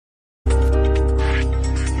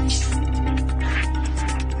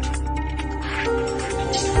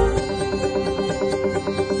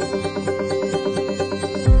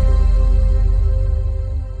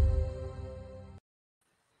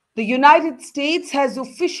The United States has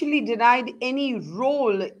officially denied any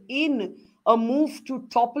role in a move to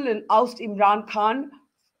topple and oust Imran Khan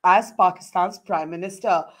as Pakistan's Prime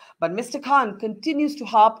Minister. But Mr. Khan continues to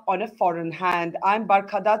harp on a foreign hand. I'm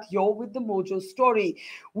Barkha Dutt, you're with the Mojo story.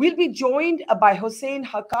 We'll be joined by Husain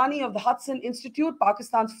Haqqani of the Hudson Institute,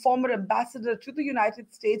 Pakistan's former ambassador to the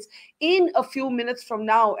United States, in a few minutes from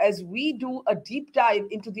now as we do a deep dive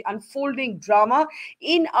into the unfolding drama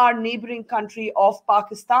in our neighboring country of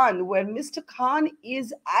Pakistan, where Mr. Khan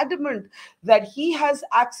is adamant that he has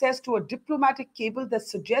access to a diplomatic cable that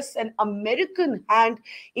suggests an American hand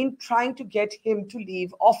in trying to get him to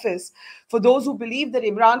leave office. For those who believe that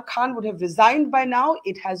Imran Khan would have resigned by now,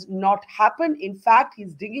 it has not happened. In fact,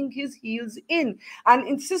 he's digging his heels in and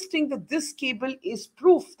insisting that this cable is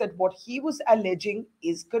proof that what he was alleging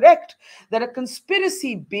is correct, that a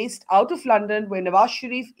conspiracy based out of London, where Nawaz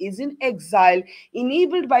Sharif is in exile,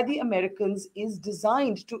 enabled by the Americans, is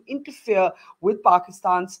designed to interfere with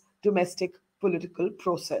Pakistan's domestic political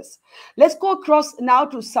process. Let's go across now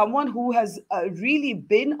to someone who has really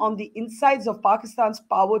been on the insides of Pakistan's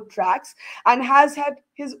power tracks and has had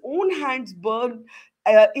his own hands burned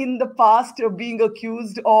in the past, being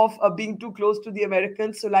accused of being too close to the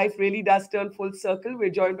Americans. So life really does turn full circle. We're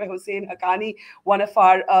joined by Husain Haqqani, one of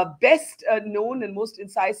our best known and most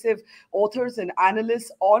incisive authors and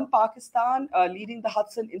analysts on Pakistan, leading the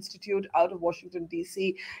Hudson Institute out of Washington,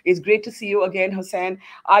 D.C. It's great to see you again, Husain.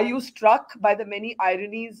 Are you struck by the many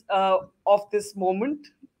ironies of this moment?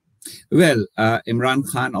 Well,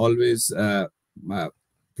 Imran Khan always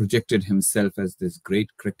projected himself as this great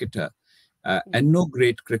cricketer. And no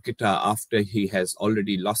great cricketer, after he has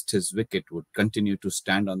already lost his wicket, would continue to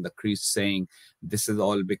stand on the crease saying, this is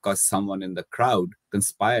all because someone in the crowd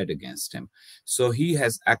conspired against him. So he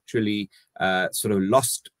has actually sort of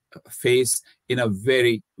lost face in a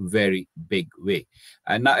very, very big way.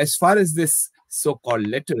 Now, as far as this so-called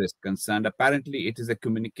letter is concerned, apparently it is a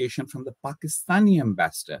communication from the Pakistani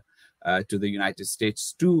ambassador to the United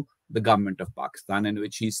States to the government of Pakistan, in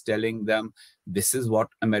which he's telling them, this is what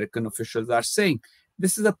American officials are saying.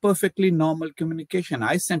 This is a perfectly normal communication.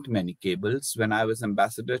 I sent many cables when I was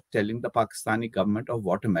ambassador telling the Pakistani government of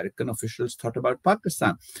what American officials thought about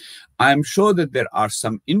Pakistan. I'm sure that there are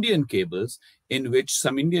some Indian cables in which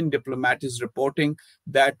some Indian diplomat is reporting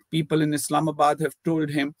that people in Islamabad have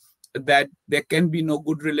told him that there can be no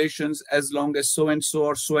good relations as long as so-and-so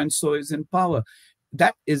or so-and-so is in power.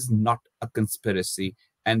 That is not a conspiracy.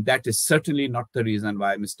 And that is certainly not the reason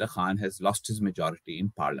why Mr. Khan has lost his majority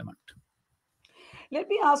in parliament. Let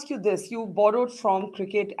me ask you this. You borrowed from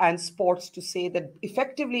cricket and sports to say that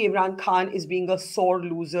effectively Imran Khan is being a sore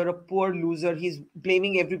loser, a poor loser. He's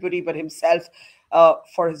blaming everybody but himself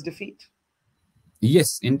for his defeat.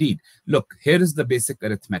 Yes, indeed. Look, here is the basic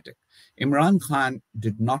arithmetic. Imran Khan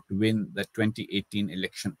did not win the 2018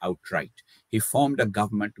 election outright. He formed a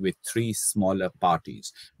government with three smaller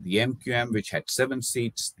parties, the MQM, which had 7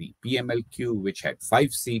 seats, the PMLQ, which had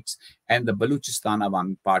 5 seats, and the Baluchistan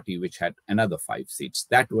Awami Party, which had another 5 seats.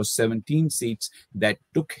 That was 17 seats that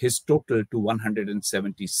took his total to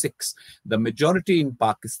 176. The majority in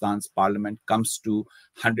Pakistan's parliament comes to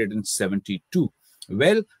 172.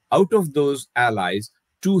 Well, out of those allies,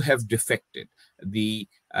 2 have defected. The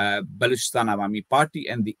Baluchistan Awami Party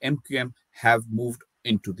and the MQM have moved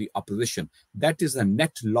into the opposition. That is a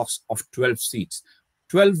net loss of 12 seats.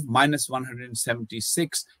 12 minus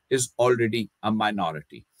 176 is already a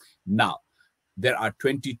minority. Now, there are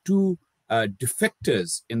 22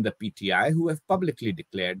 defectors in the PTI who have publicly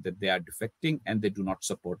declared that they are defecting and they do not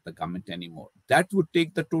support the government anymore. That would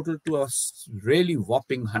take the total to a really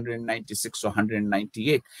whopping 196 or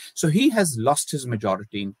 198. So he has lost his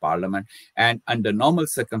majority in parliament, and under normal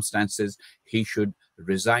circumstances, he should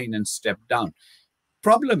resign and step down.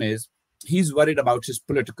 Problem is, he's worried about his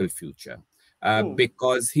political future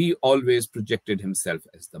because he always projected himself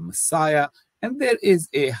as the Messiah. And there is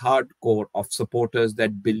a hardcore of supporters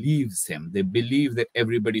that believes him. They believe that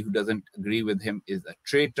everybody who doesn't agree with him is a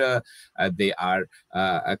traitor. They are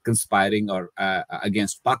conspiring or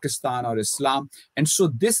against Pakistan or Islam. And so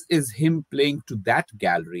this is him playing to that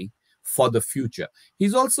gallery for the future.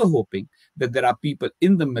 He's also hoping that there are people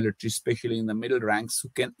in the military, especially in the middle ranks, who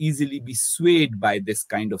can easily be swayed by this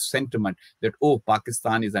kind of sentiment that, oh,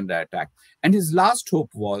 Pakistan is under attack. And his last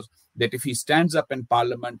hope was that if he stands up in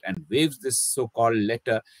parliament and waves this so-called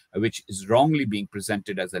letter, which is wrongly being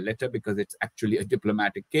presented as a letter because it's actually a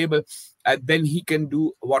diplomatic cable, then he can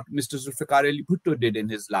do what Mr. Zulfikar Ali Bhutto did in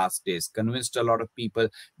his last days, convinced a lot of people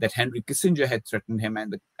that Henry Kissinger had threatened him,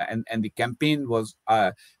 and the campaign was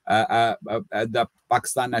the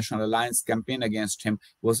Pakistan National Alliance campaign against him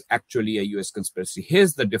was actually a US conspiracy.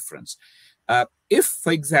 Here's the difference. If,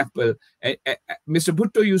 for example, Mr.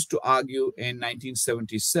 Bhutto used to argue in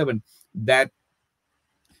 1977 that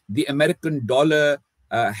the American dollar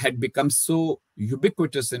had become so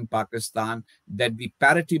ubiquitous in Pakistan that the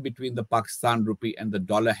parity between the Pakistan rupee and the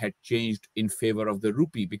dollar had changed in favor of the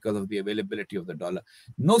rupee because of the availability of the dollar.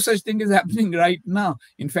 No such thing is happening right now.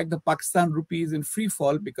 In fact, the Pakistan rupee is in free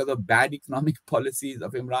fall because of bad economic policies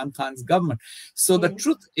of Imran Khan's government. So the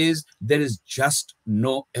truth is, there is just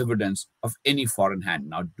no evidence of any foreign hand.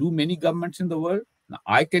 Now, do many governments in the world? Now,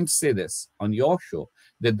 I can say this on your show,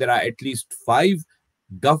 that there are at least 5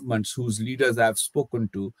 governments whose leaders I have spoken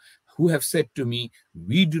to who have said to me,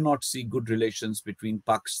 we do not see good relations between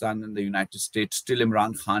Pakistan and the United States till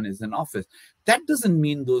Imran Khan is in office. That doesn't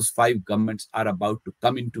mean those 5 governments are about to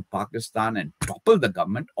come into Pakistan and topple the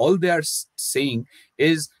government. All they are saying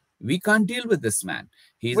is, we can't deal with this man.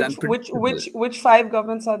 He's unpredictable. Which 5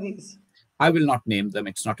 governments are these? I will not name them.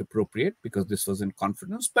 It's not appropriate because this was in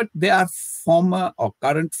confidence, but they are former or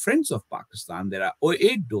current friends of Pakistan. There are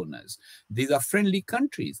aid donors. These are friendly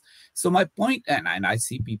countries. So my point, and I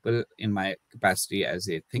see people in my capacity as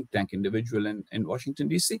a think tank individual in Washington,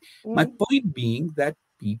 D.C., my point being that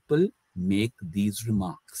people make these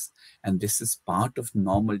remarks, and this is part of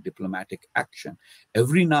normal diplomatic action.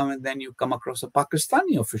 Every now and then you come across a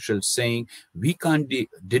Pakistani official saying, we can't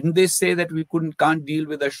didn't they say that we can't deal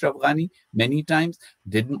with Ashraf Ghani many times?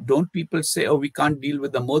 Don't people say, oh, we can't deal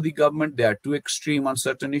with the Modi government, they are too extreme on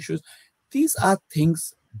certain issues? These are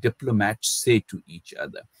things diplomats say to each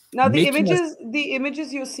other. Now, the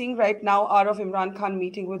images you're seeing right now are of Imran Khan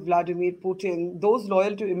meeting with Vladimir Putin. Those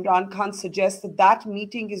loyal to Imran Khan suggest that that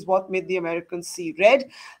meeting is what made the Americans see red,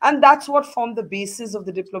 and that's what formed the basis of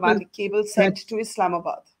the diplomatic cable sent to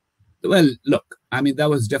Islamabad. Well, look, I mean, that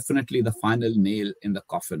was definitely the final nail in the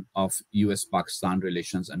coffin of US-Pakistan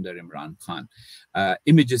relations under Imran Khan.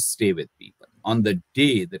 Images stay with people. On the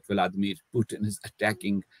day that Vladimir Putin is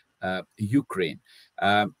attacking Ukraine,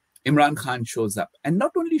 Imran Khan shows up, and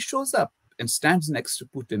not only shows up and stands next to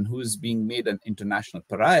Putin, who is being made an international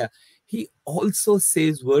pariah, he also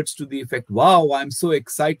says words to the effect, wow, I'm so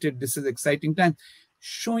excited, this is exciting time,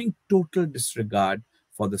 showing total disregard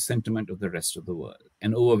for the sentiment of the rest of the world.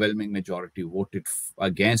 An overwhelming majority voted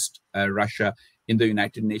against Russia in the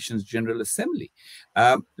United Nations General Assembly.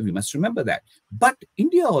 We must remember that. But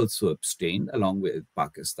India also abstained along with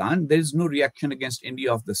Pakistan. There is no reaction against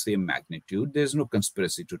India of the same magnitude. There's no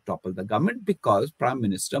conspiracy to topple the government because Prime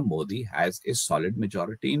Minister Modi has a solid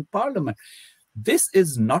majority in parliament. This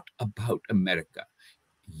is not about America.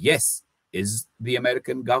 Yes, is the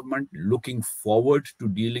American government looking forward to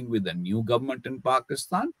dealing with a new government in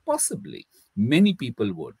Pakistan? Possibly. Many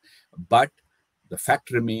people would. But the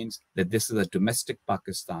fact remains that this is a domestic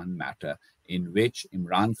Pakistan matter in which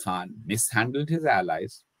Imran Khan mishandled his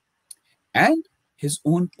allies and his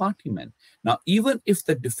own partymen. Now, even if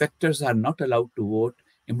the defectors are not allowed to vote,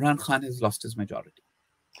 Imran Khan has lost his majority.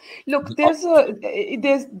 Look, there's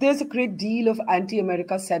a great deal of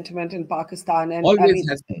anti-America sentiment in Pakistan, and Always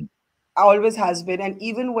has been. Always has been. And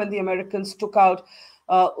even when the Americans took out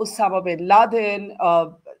Osama bin Laden,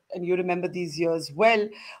 and you remember these years well,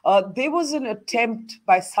 there was an attempt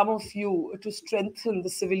by some of you to strengthen the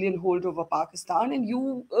civilian hold over Pakistan, and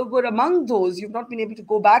you were among those. You've not been able to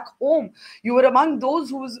go back home. You were among those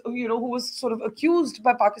who was sort of accused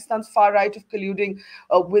by Pakistan's far right of colluding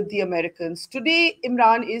with the Americans. Today,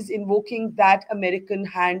 Imran is invoking that American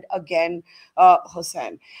hand again,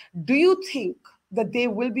 Hussain. Do you think that there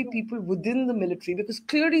will be people within the military, because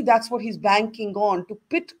clearly that's what he's banking on, to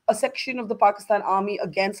pit a section of the Pakistan army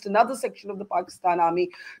against another section of the Pakistan army?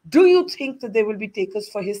 Do you think that there will be takers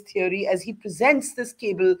for his theory as he presents this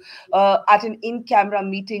cable at an in-camera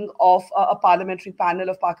meeting of a parliamentary panel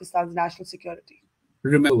of Pakistan's national security?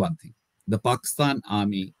 Remember one thing, the Pakistan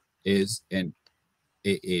army is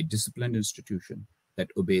a disciplined institution that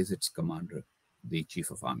obeys its commander, the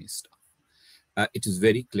Chief of Army Staff. It is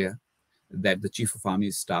very clear that the Chief of Army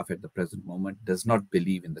Staff at the present moment does not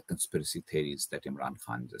believe in the conspiracy theories that Imran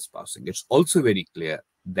Khan is espousing. It's also very clear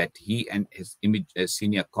that he and his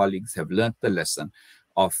senior colleagues have learnt the lesson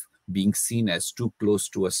of being seen as too close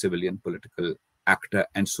to a civilian political actor,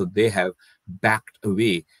 and so they have backed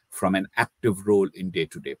away from an active role in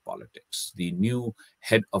day-to-day politics. The new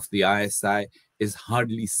head of the ISI is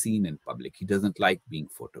hardly seen in public. He doesn't like being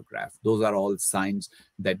photographed. Those are all signs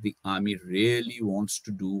that the army really wants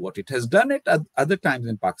to do what it has done at other times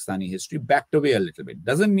in Pakistani history, backed away a little bit.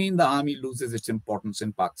 Doesn't mean the army loses its importance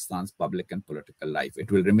in Pakistan's public and political life.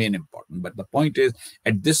 It will remain important. But the point is,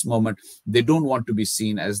 at this moment, they don't want to be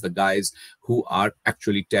seen as the guys who are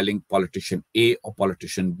actually telling politician A or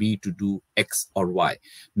politician B to do X or Y.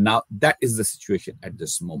 Now, that is the situation at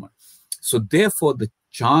this moment. So therefore, the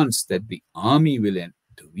chance that the army will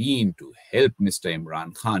intervene to help Mr.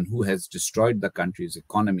 Imran Khan, who has destroyed the country's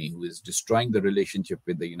economy, who is destroying the relationship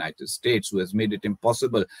with the United States, who has made it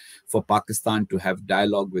impossible for Pakistan to have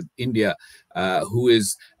dialogue with India, who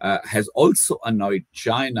has also annoyed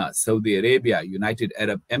China, Saudi Arabia, United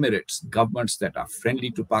Arab Emirates, governments that are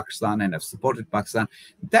friendly to Pakistan and have supported Pakistan,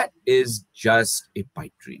 that is just a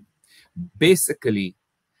pipe dream. Basically,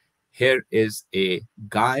 here is a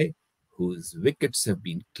guy whose wickets have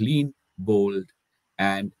been clean bowled,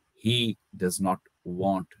 and he does not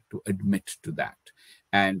want to admit to that.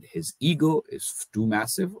 And his ego is too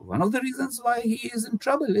massive. One of the reasons why he is in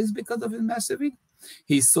trouble is because of his massive ego.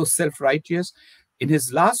 He's so self-righteous. In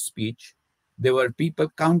his last speech, there were people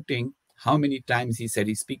counting how many times he said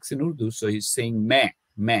he speaks in Urdu. So he's saying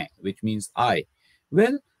main, which means I.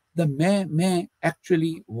 Well, the main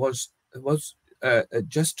actually was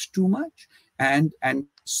just too much. And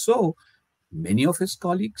so many of his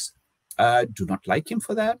colleagues do not like him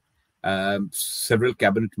for that. Several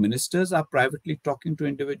cabinet ministers are privately talking to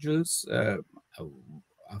individuals.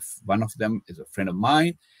 One of them is a friend of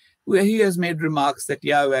mine, where he has made remarks that,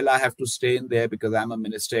 yeah, well, I have to stay in there because I'm a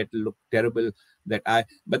minister. It will look terrible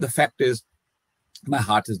but the fact is, my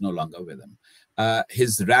heart is no longer with him.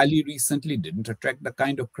 His rally recently didn't attract the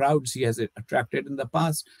kind of crowds he has attracted in the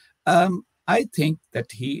past. I think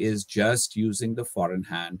that he is just using the foreign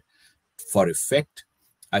hand for effect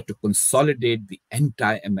to consolidate the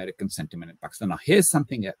anti-American sentiment in Pakistan. Now, here's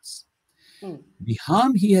something else. The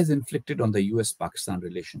harm he has inflicted on the US-Pakistan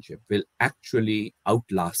relationship will actually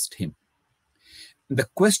outlast him. The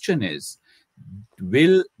question is,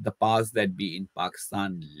 will the powers that be in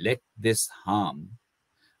Pakistan let this harm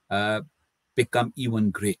become even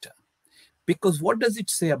greater? Because what does it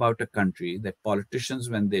say about a country that politicians,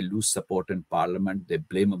 when they lose support in parliament, they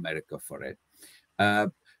blame America for it?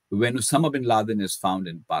 When Osama bin Laden is found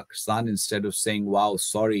in Pakistan, instead of saying, wow,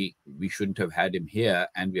 sorry, we shouldn't have had him here,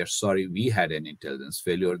 and we are sorry we had an intelligence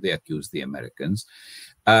failure, they accuse the Americans.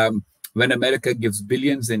 When America gives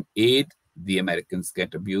billions in aid, the Americans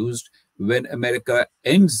get abused. When America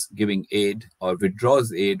ends giving aid or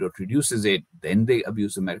withdraws aid or reduces aid, then they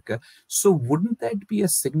abuse America. So wouldn't that be a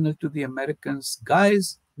signal to the Americans,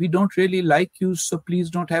 guys, we don't really like you, so please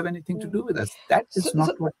don't have anything to do with us? That is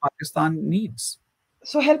not what Pakistan needs.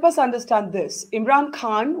 So help us understand this. Imran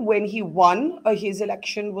Khan, when he won his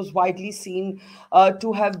election, was widely seen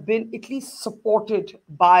to have been at least supported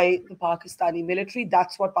by the Pakistani military.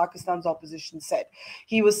 That's what Pakistan's opposition said.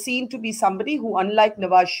 He was seen to be somebody who, unlike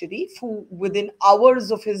Nawaz Sharif, who within hours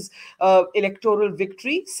of his electoral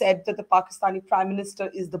victory said that the Pakistani Prime Minister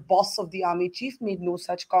is the boss of the army chief, made no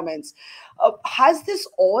such comments. Has this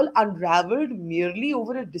all unraveled merely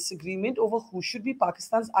over a disagreement over who should be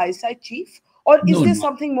Pakistan's ISI chief? Or is there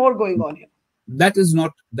something more going on here? That is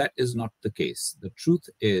not the case. The truth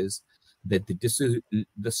is that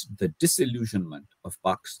the disillusionment of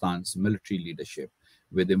Pakistan's military leadership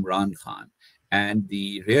with Imran Khan and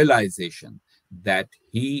the realization that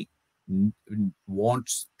he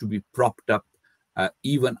wants to be propped up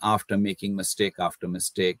even after making mistake after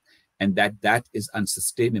mistake, and that is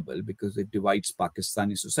unsustainable because it divides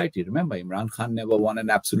Pakistani society. Remember, Imran Khan never won an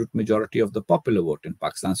absolute majority of the popular vote in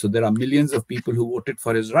Pakistan. So there are millions of people who voted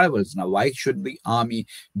for his rivals. Now, why should the army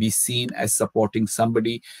be seen as supporting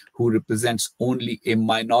somebody who represents only a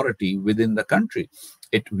minority within the country?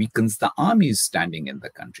 It weakens the army's standing in the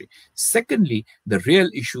country. Secondly, the real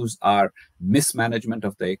issues are mismanagement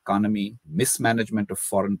of the economy, mismanagement of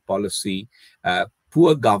foreign policy,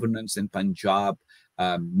 poor governance in Punjab,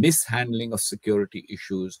 mishandling of security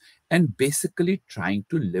issues, and basically trying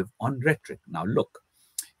to live on rhetoric. Now, look,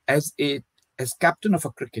 as captain of a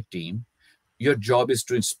cricket team, your job is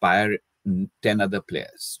to inspire 10 other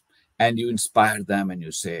players, and you inspire them and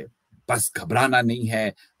you say, "Bas ghabrana nahi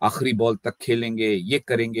hai, aakhri ball tak khelenge, ye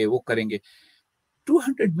karenge, wo karenge."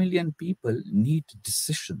 200 million people need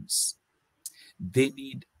decisions. They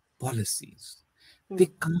need policies. They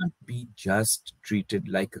can't be just treated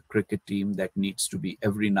like a cricket team that needs to be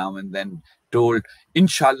every now and then told,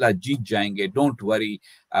 Inshallah jeet jayenge, don't worry,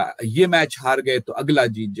 ye match haar gaye to agla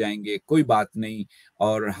jeet jayenge, koi baat nahi,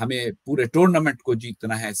 aur hame pure tournament ko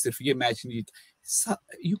jeetna hai, sirf ye match nahi. So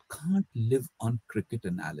you can't live on cricket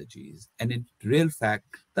analogies. And in real fact,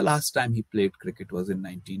 the last time he played cricket was in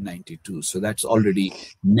 1992. So that's already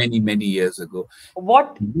many, many years ago.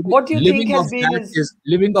 What do you think Living has of been that his? is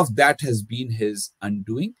living of that has been his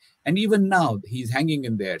undoing. And even now, he's hanging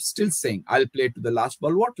in there, still saying, "I'll play to the last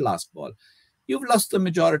ball." What last ball? You've lost the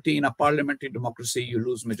majority in a parliamentary democracy. You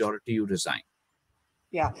lose majority, you resign.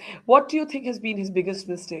 Yeah. What do you think has been his biggest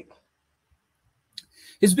mistake?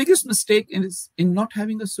 His biggest mistake is in not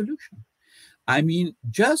having a solution. I mean,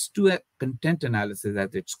 just to a content analysis,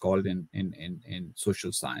 as it's called in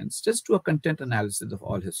social science, just to a content analysis of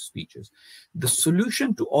all his speeches, the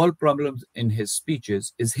solution to all problems in his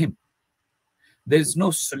speeches is him. There is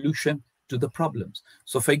no solution to the problems.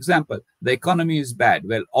 So, for example, the economy is bad.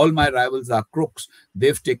 Well, all my rivals are crooks.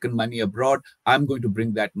 They've taken money abroad. I'm going to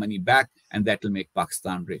bring that money back, and that will make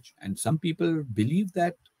Pakistan rich. And some people believe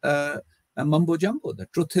that mumbo jumbo. The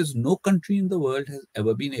truth is, no country in the world has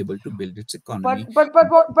ever been able to build its economy. But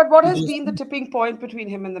what has been the tipping point between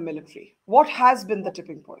him and the military? What has been the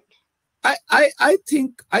tipping point? I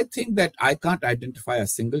think that I can't identify a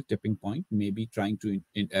single tipping point. Maybe trying to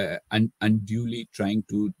unduly trying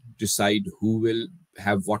to decide who will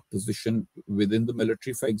have what position within the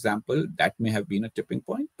military, for example, that may have been a tipping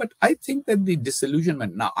point. But I think that the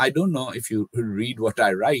disillusionment. Now, I don't know if you read what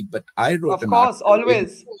I write, but I wrote Of an course, article in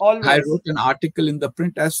always, I always. wrote an article in the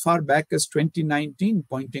print as far back as 2019,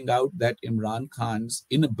 pointing out that Imran Khan's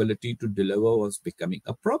inability to deliver was becoming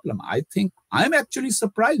a problem. I think I'm actually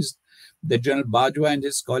surprised that General Bajwa and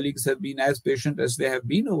his colleagues have been as patient as they have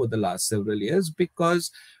been over the last several years,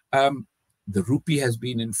 because the rupee has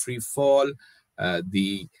been in free fall.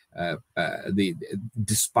 The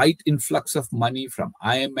despite influx of money from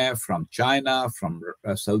IMF, from China, from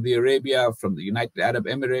Saudi Arabia, from the United Arab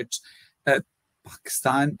Emirates,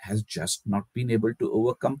 Pakistan has just not been able to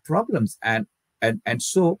overcome problems, and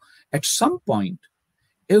so at some point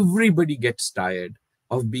everybody gets tired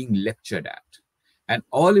of being lectured at. And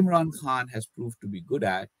all Imran Khan has proved to be good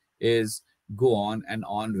at is go on and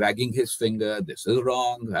on, wagging his finger. This is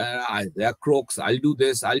wrong. They're crooks. I'll do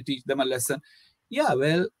this. I'll teach them a lesson. Yeah,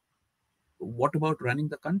 well, what about running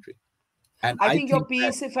the country? And I I think your think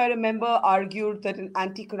that, piece, if I remember, argued that an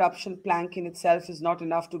anti-corruption plank in itself is not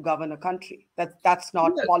enough to govern a country. That's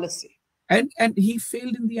not yeah, policy. and he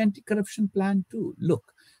failed in the anti-corruption plan too.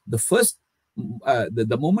 Look, the first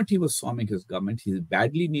the moment he was forming his government, he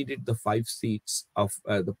badly needed the 5 seats of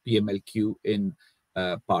the PMLQ in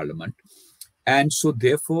Parliament, and so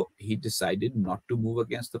therefore he decided not to move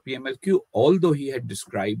against the PMLQ, although he had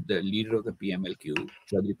described the leader of the PMLQ,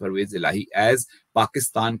 Chaudhry Parvez Ilahi, as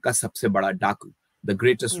Pakistan ka sabse bada daku, the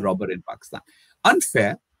greatest Hmm. robber in Pakistan.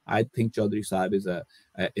 Unfair. I think Chaudhry Sahib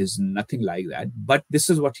is nothing like that. But this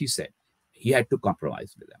is what he said. He had to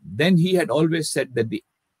compromise with them. Then he had always said that the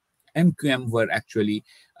MQM were actually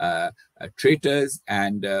traitors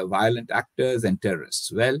and violent actors and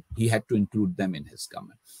terrorists. Well, he had to include them in his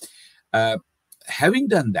government. Uh, Having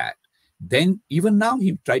done that, then even now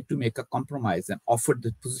he tried to make a compromise and offered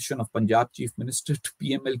the position of Punjab Chief Minister to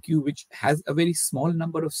PMLQ, which has a very small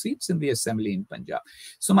number of seats in the assembly in Punjab.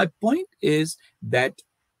 So my point is that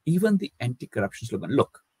even the anti-corruption slogan,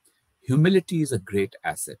 look, humility is a great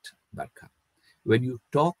asset, Barkha. When you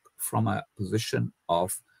talk from a position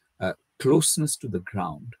of closeness to the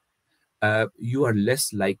ground, you are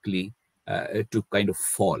less likely to kind of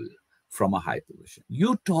fall from a high position.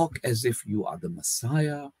 You talk as if you are the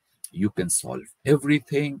Messiah, you can solve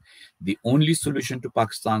everything. The only solution to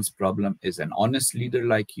Pakistan's problem is an honest leader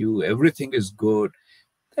like you. Everything is good.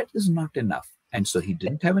 That is not enough. And so he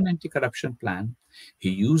didn't have an anti-corruption plan. He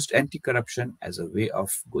used anti-corruption as a way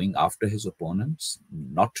of going after his opponents,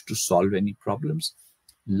 not to solve any problems.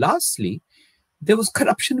 Lastly, there was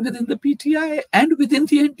corruption within the PTI and within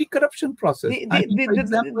the anti-corruption process. I mean, for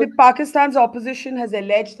example, The Pakistan's opposition has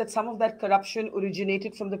alleged that some of that corruption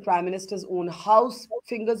originated from the Prime Minister's own house.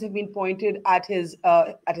 Fingers have been pointed at his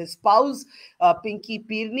spouse, Pinky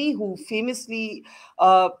Pirni, who famously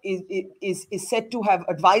is said to have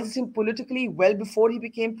advised him politically well before he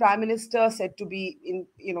became Prime Minister. Said to be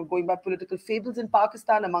in going by political fables in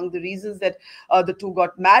Pakistan, among the reasons that the two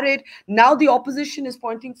got married. Now the opposition is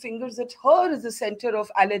pointing fingers at her as the center of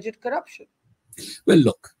alleged corruption. well,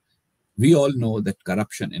 look, we all know that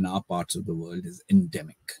corruption in our parts of the world is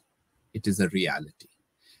endemic. It is a reality.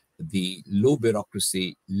 The low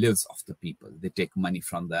bureaucracy lives off the people. They take money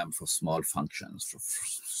from them for small functions, for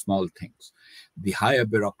small things. The higher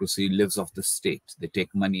bureaucracy lives off the state. They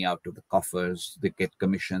take money out of the coffers. They get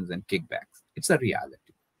commissions and kickbacks. It's a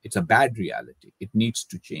reality. It's a bad reality. It needs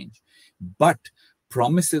to change. But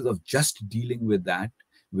promises of just dealing with that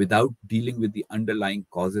without dealing with the underlying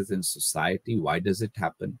causes in society. Why does it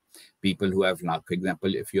happen? People who have now, for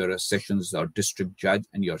example, if you're a sessions or district judge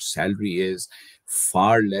and your salary is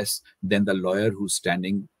far less than the lawyer who's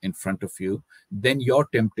standing in front of you, then your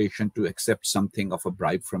temptation to accept something of a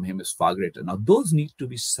bribe from him is far greater. Now, those need to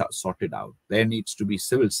be sorted out. There needs to be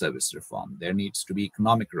civil service reform. There needs to be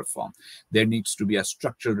economic reform. There needs to be a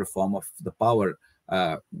structural reform of the power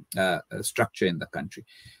structure in the country.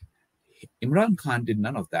 Imran Khan did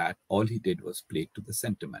none of that. All he did was play to the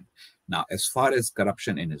sentiment. Now, as far as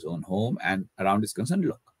corruption in his own home and around is concerned,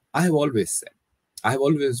 look, I have always said, I have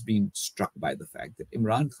always been struck by the fact that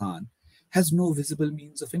Imran Khan has no visible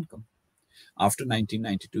means of income. After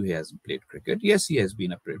 1992, he hasn't played cricket. Yes, he has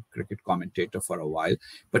been a cricket commentator for a while.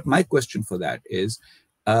 But my question for that is,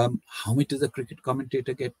 how much does a cricket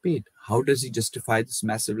commentator get paid? How does he justify this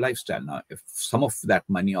massive lifestyle? Now, if some of that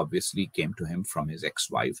money obviously came to him from his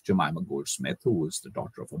ex-wife, Jemima Goldsmith, who was the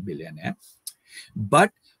daughter of a billionaire.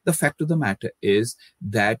 But the fact of the matter is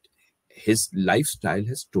that his lifestyle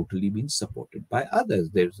has totally been supported by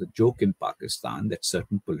others. There's a joke in Pakistan that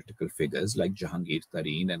certain political figures like Jahangir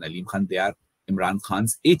Tareen and Alim Khan, they are Imran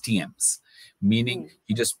Khan's ATMs, meaning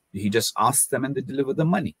he just asks them and they deliver the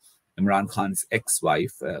money. Imran Khan's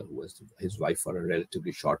ex-wife, who was his wife for a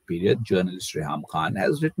relatively short period, journalist Reham Khan,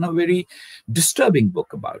 has written a very disturbing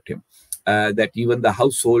book about him. That even the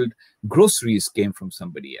household groceries came from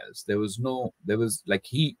somebody else. There was like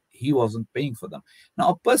he wasn't paying for them. Now,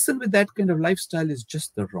 a person with that kind of lifestyle is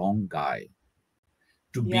just the wrong guy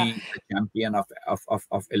to be the champion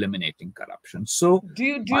of eliminating corruption. So, do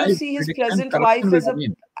you my see his prediction, present corruption wife will as a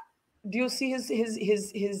remain. do you see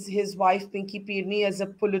his wife Pinky Pirni as a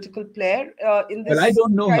political player in Well, I this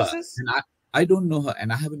don't know her, crisis? and I don't know her,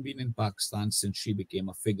 and I haven't been in Pakistan since she became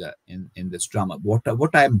a figure in this drama.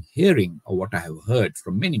 What I'm hearing, or what I have heard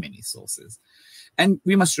from many sources, and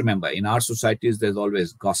we must remember, in our societies, there's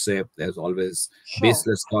always gossip, there's always Sure.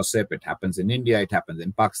 baseless gossip. It happens in India, it happens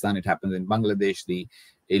in Pakistan, it happens in Bangladesh. The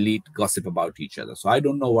elite gossip about each other. So I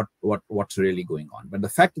don't know what's really going on. But the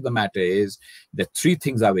fact of the matter is that three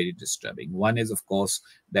things are very disturbing. One is, of course,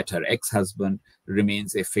 that her ex-husband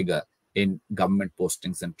remains a figure in government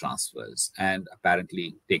postings and transfers and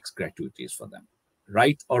apparently takes gratuities for them.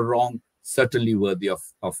 Right or wrong, certainly worthy of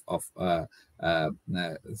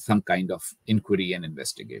some kind of inquiry and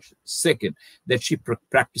investigation. Second, that she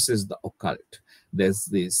practices the occult. There's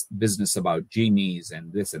this business about genies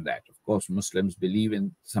and this and that. Of course, Muslims believe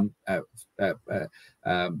in some a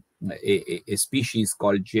species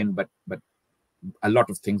called jinn, but a lot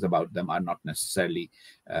of things about them are not necessarily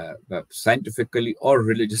scientifically or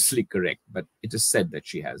religiously correct, but it is said that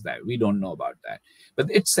she has that. We don't know about that,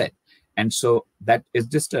 but it's said. And so that is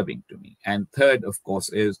disturbing to me. And third, of course,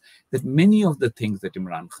 is that many of the things that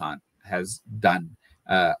Imran Khan has done,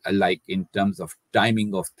 like in terms of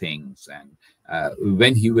timing of things and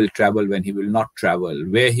when he will travel, when he will not travel,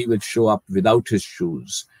 where he will show up without his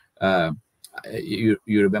shoes. You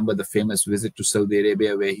remember the famous visit to Saudi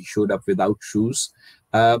Arabia where he showed up without shoes?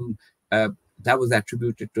 That was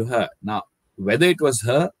attributed to her. Now, whether it was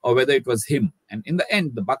her or whether it was him, and in the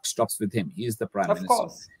end, the buck stops with him. He is the prime Of minister.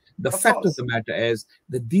 course. The Of fact of course. the matter is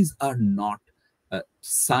that these are not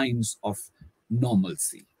signs of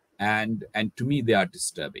normalcy. And to me, they are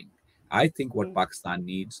disturbing. I think what Pakistan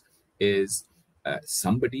needs is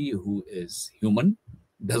somebody who is human,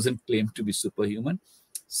 doesn't claim to be superhuman,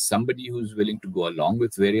 somebody who's willing to go along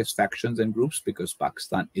with various factions and groups, because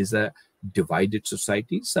Pakistan is a divided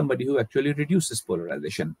society, somebody who actually reduces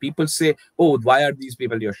polarization. People say, oh, why are these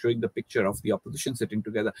people, you're showing the picture of the opposition sitting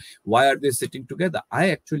together, why are they sitting together?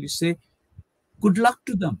 I actually say, good luck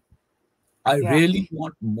to them. I Yeah. really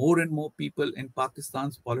want more and more people in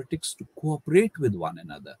Pakistan's politics to cooperate with one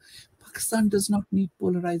another. Pakistan does not need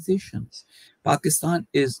polarization. Pakistan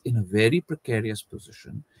is in a very precarious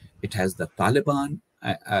position. It has the Taliban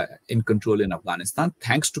in control in Afghanistan,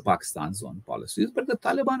 thanks to Pakistan's own policies. But the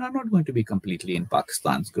Taliban are not going to be completely in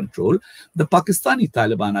Pakistan's control. The Pakistani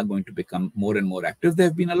Taliban are going to become more and more active. There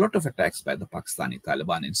have been a lot of attacks by the Pakistani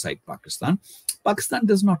Taliban inside Pakistan. Pakistan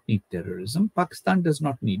does not need terrorism. Pakistan does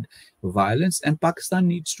not need violence. And Pakistan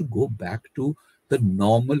needs to go back to the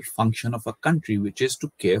normal function of a country, which is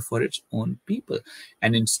to care for its own people.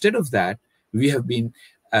 And instead of that, we have been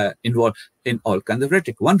involved in all kinds of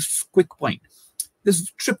rhetoric. One quick point.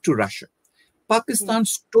 This trip to Russia.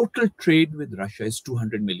 Pakistan's total trade with Russia is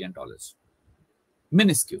 $200 million.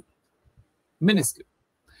 Minuscule. Minuscule.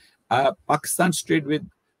 Pakistan's trade with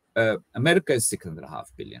America is $6.5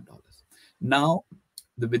 billion. Now,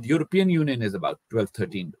 with European Union is about 12,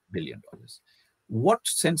 $13 billion. What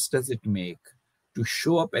sense does it make to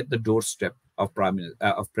show up at the doorstep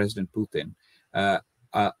of President Putin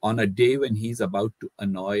on a day when he's about to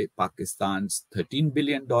annoy Pakistan's $13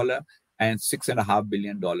 billion and $6.5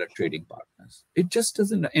 billion trading partners. It just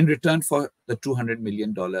doesn't, in return for the $200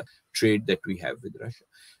 million trade that we have with Russia.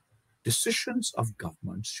 Decisions of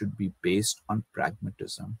governments should be based on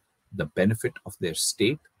pragmatism, the benefit of their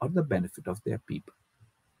state or the benefit of their people.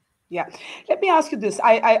 Yeah. Let me ask you this.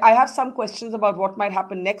 I have some questions about what might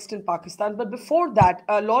happen next in Pakistan. But before that,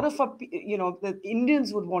 a lot of, the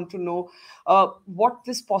Indians would want to know what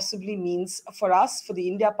this possibly means for us, for the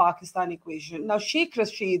India-Pakistan equation. Now, Sheikh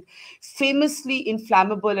Rashid, famously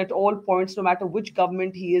inflammable at all points, no matter which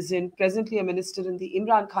government he is in, presently a minister in the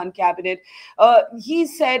Imran Khan cabinet, he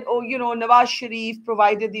said, Nawaz Sharif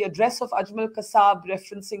provided the address of Ajmal Kasab,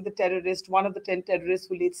 referencing the terrorist, one of the 10 terrorists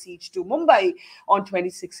who laid siege to Mumbai on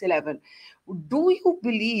 26/11. Do you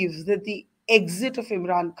believe that the exit of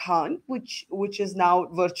Imran Khan, which is now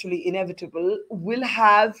virtually inevitable, will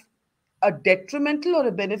have a detrimental or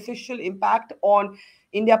a beneficial impact on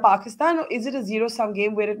India-Pakistan, or is it a zero-sum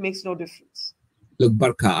game where it makes no difference? Look,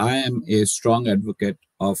 Barkha, I am a strong advocate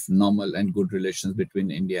of normal and good relations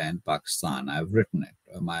between India and Pakistan. I've written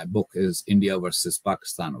it. My book is India versus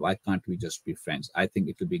Pakistan. Why can't we just be friends? I think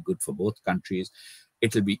it will be good for both countries.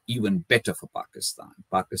 It will be even better for Pakistan.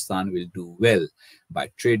 Pakistan will do well by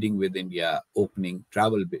trading with India, opening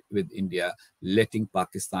travel with India, letting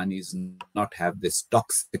Pakistanis not have this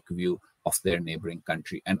toxic view of their neighboring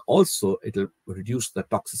country. And also, it will reduce the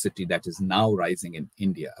toxicity that is now rising in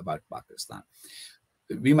India about Pakistan.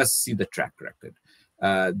 We must see the track record.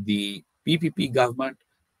 The PPP government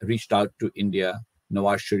reached out to India.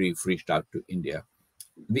 Nawaz Sharif reached out to India.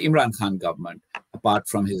 The Imran Khan government, apart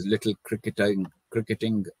from his little cricketing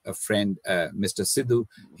friend, Mr. Sidhu,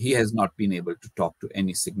 he has not been able to talk to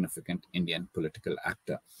any significant Indian political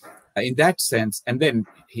actor. In that sense, and then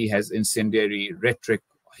he has incendiary rhetoric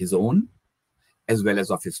his own, as well as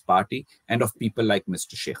of his party, and of people like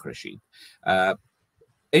Mr. Sheikh Rashid.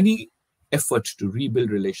 Any effort to rebuild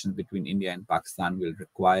relations between India and Pakistan will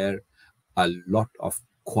require a lot of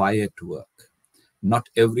quiet work. Not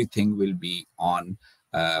everything will be on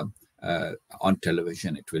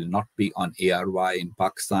television. It will not be on ARY in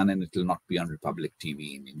Pakistan, and it will not be on Republic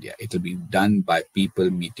TV in India. It will be done by people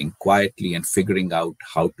meeting quietly and figuring out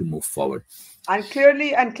how to move forward. And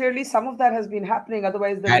clearly, some of that has been happening.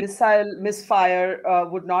 Otherwise, the missile misfire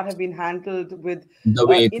would not have been handled with the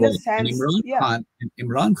way it in was. a sense.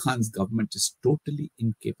 Imran Khan's government is totally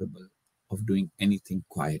incapable of doing anything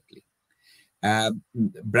quietly.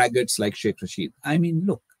 Braggarts like Sheikh Rashid. I mean,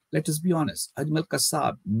 look, let us be honest. Ajmal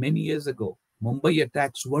Kasab, many years ago, Mumbai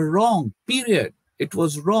attacks were wrong, period. It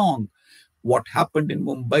was wrong. What happened in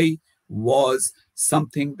Mumbai was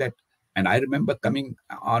something that, and I remember coming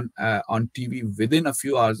on TV within a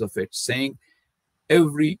few hours of it, saying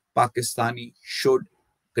every Pakistani should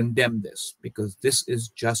condemn this because this is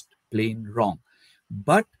just plain wrong.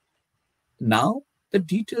 But now the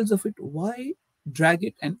details of it, why drag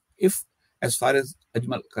it? And if, as far as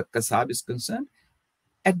Ajmal Kasab is concerned,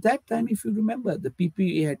 at that time, if you remember, the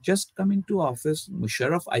PPA had just come into office.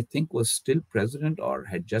 Musharraf, I think, was still president or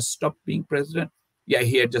had just stopped being president. Yeah,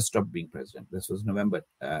 he had just stopped being president. This was November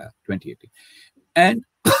 2018. And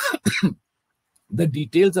the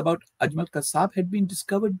details about Ajmal Kasab had been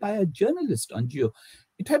discovered by a journalist on Geo.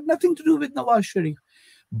 It had nothing to do with Nawaz Sharif.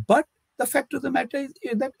 But the fact of the matter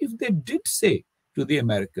is that if they did say to the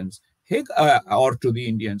Americans, hey, or to the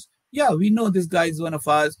Indians, yeah, we know this guy is one of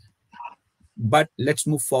ours, but let's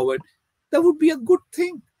move forward, that would be a good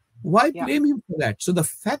thing. Why blame him for that? So the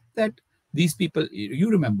fact that these people, you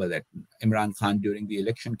remember that Imran Khan during the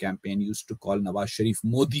election campaign used to call Nawaz Sharif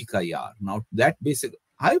Modi ka yaar. Now that basic,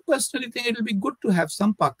 I personally think it will be good to have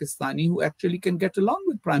some Pakistani who actually can get along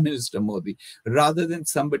with Prime Minister Modi, rather than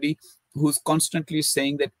somebody who's constantly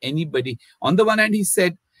saying that anybody, on the one hand, he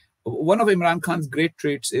said, one of Imran Khan's great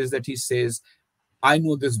traits is that he says, I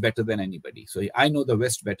know this better than anybody. So I know the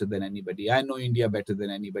West better than anybody. I know India better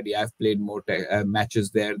than anybody. I've played more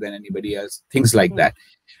matches there than anybody else. Things like that.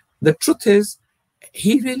 The truth is,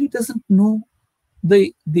 he really doesn't know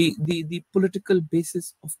the political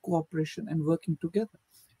basis of cooperation and working together.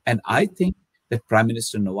 And I think that Prime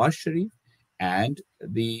Minister Nawaz Sharif and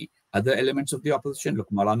the other elements of the opposition,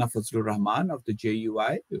 look, Maulana Fazlur Rahman of the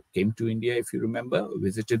JUI came to India, if you remember,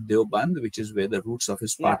 visited Deoband, which is where the roots of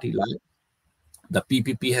his party lie. The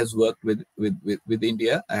PPP has worked with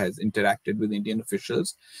India, has interacted with Indian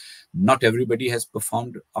officials. Not everybody has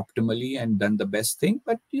performed optimally and done the best thing,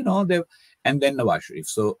 but and then Nawaz Sharif.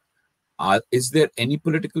 So is there any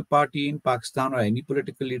political party in Pakistan or any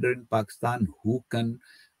political leader in Pakistan who can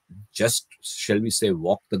just, shall we say,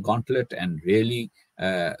 walk the gauntlet and really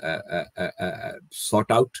sort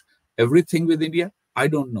out everything with India? I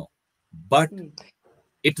don't know. But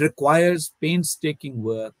it requires painstaking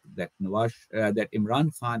work that that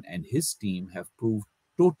Imran Khan and his team have proved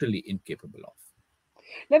totally incapable of.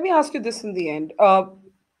 Let me ask you this in the end.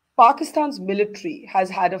 Pakistan's military has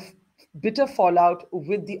had a bitter fallout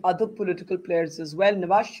with the other political players as well.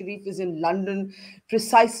 Nawaz Sharif is in London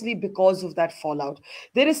precisely because of that fallout.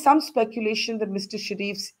 There is some speculation that Mr.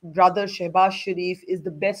 Sharif's brother Shehbaz Sharif is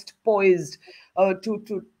the best poised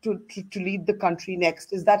to lead the country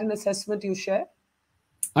next. Is that an assessment you share?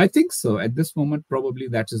 I think so. At this moment, probably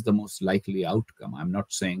that is the most likely outcome. I'm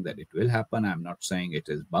not saying that it will happen. I'm not saying it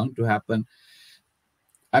is bound to happen.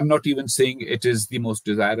 I'm not even saying it is the most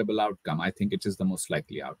desirable outcome. I think it is the most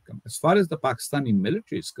likely outcome. As far as the Pakistani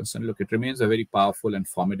military is concerned, look, it remains a very powerful and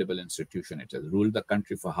formidable institution. It has ruled the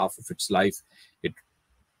country for half of its life.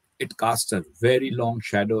 It casts a very long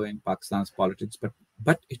shadow in Pakistan's politics,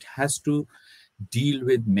 but it has to deal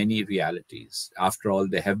with many realities. After all,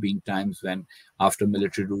 there have been times when, after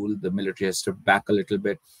military rule, the military has stepped back a little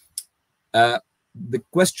bit. The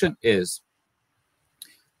question is,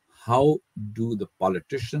 how do the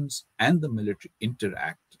politicians and the military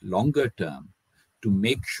interact longer term to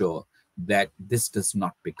make sure that this does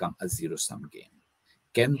not become a zero-sum game?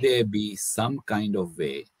 Can there be some kind of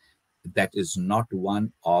way that is not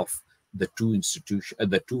one of the two institutions,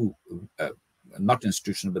 not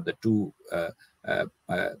institutions, but the two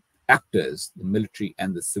actors, the military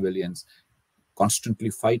and the civilians,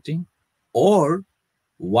 constantly fighting, or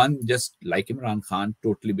one, just like Imran Khan,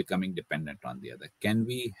 totally becoming dependent on the other? Can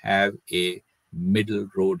we have a middle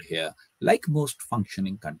road here, like most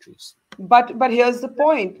functioning countries? But here's the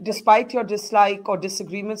point. Despite your dislike or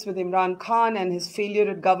disagreements with Imran Khan and his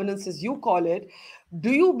failure at governance, as you call it,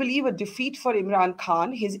 do you believe a defeat for Imran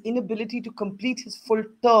Khan, his inability to complete his full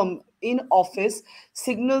term in office,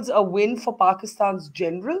 signals a win for Pakistan's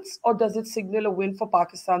generals, or does it signal a win for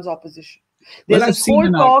Pakistan's opposition? Well, There's I've this seen whole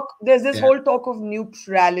in our, talk. There's this yeah, whole talk of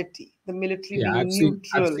neutrality, the military yeah, being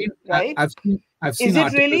neutral, right? I've seen articles.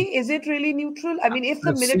 Is it really neutral? I mean, if the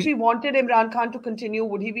I've seen military wanted Imran Khan to continue,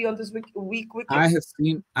 would he be on this weak wicket? I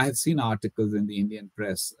have seen articles in the Indian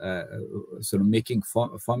press sort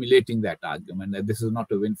of formulating that argument that this is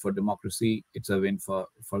not a win for democracy, it's a win for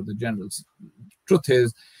the generals. Truth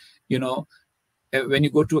is, you know, when you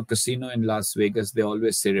go to a casino in Las Vegas, they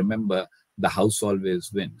always say, remember, the house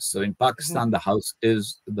always wins. So in Pakistan, the house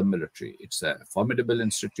is the military. It's a formidable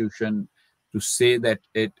institution. To say that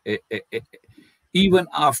even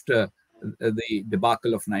after the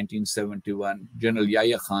debacle of 1971, General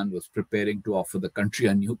Yahya Khan was preparing to offer the country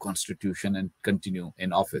a new constitution and continue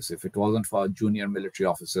in office. If it wasn't for junior military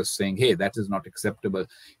officers saying, hey, that is not acceptable,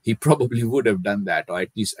 he probably would have done that, or at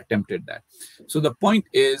least attempted that. So the point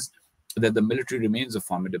is that the military remains a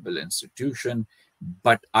formidable institution,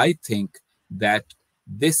 but I think that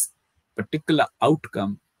this particular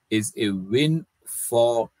outcome is a win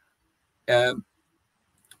for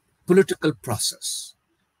political process,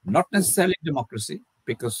 not necessarily democracy,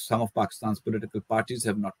 because some of Pakistan's political parties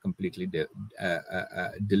have not completely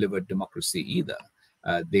delivered democracy either.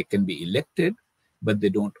 They can be elected, but they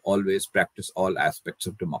don't always practice all aspects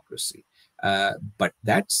of democracy. But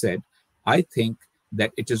that said, I think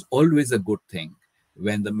that it is always a good thing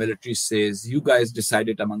when the military says, you guys decide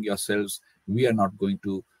it among yourselves, we are not going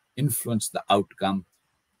to influence the outcome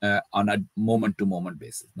on a moment-to-moment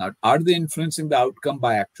basis. Now, are they influencing the outcome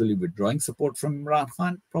by actually withdrawing support from Imran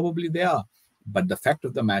Khan? Probably they are. But the fact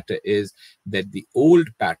of the matter is that the old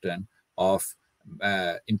pattern of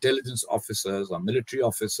intelligence officers or military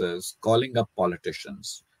officers calling up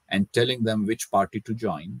politicians and telling them which party to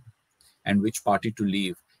join and which party to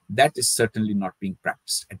leave, that is certainly not being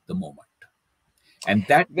practiced at the moment. And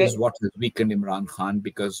that is what has weakened Imran Khan,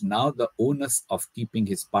 because now the onus of keeping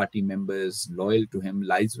his party members loyal to him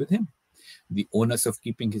lies with him. The onus of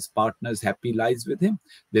keeping his partners happy lies with him.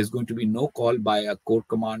 There's going to be no call by a corps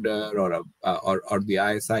commander or the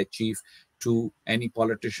ISI chief to any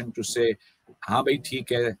politician to say, "Haan bhai, theek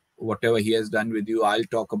hai, whatever he has done with you, I'll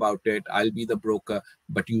talk about it, I'll be the broker,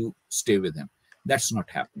 but you stay with him." That's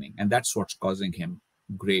not happening. And that's what's causing him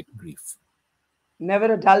great grief.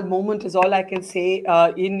 Never a dull moment is all I can say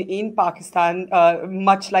in Pakistan,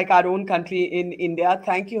 much like our own country in India.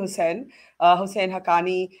 Thank you, Husain. Husain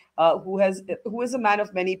Haqqani, who is a man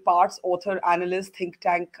of many parts, author, analyst, think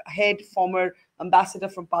tank head, former ambassador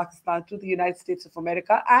from Pakistan to the United States of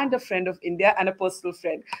America, and a friend of India and a personal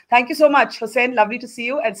friend. Thank you so much, Husain. Lovely to see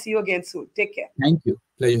you, and see you again soon. Take care. Thank you.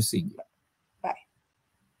 Pleasure seeing you.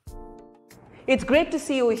 Bye. It's great to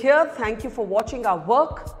see you here. Thank you for watching our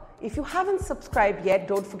work. If you haven't subscribed yet,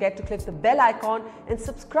 don't forget to click the bell icon and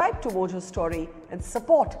subscribe to Mojo Story and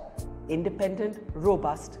support independent,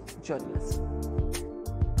 robust journalism.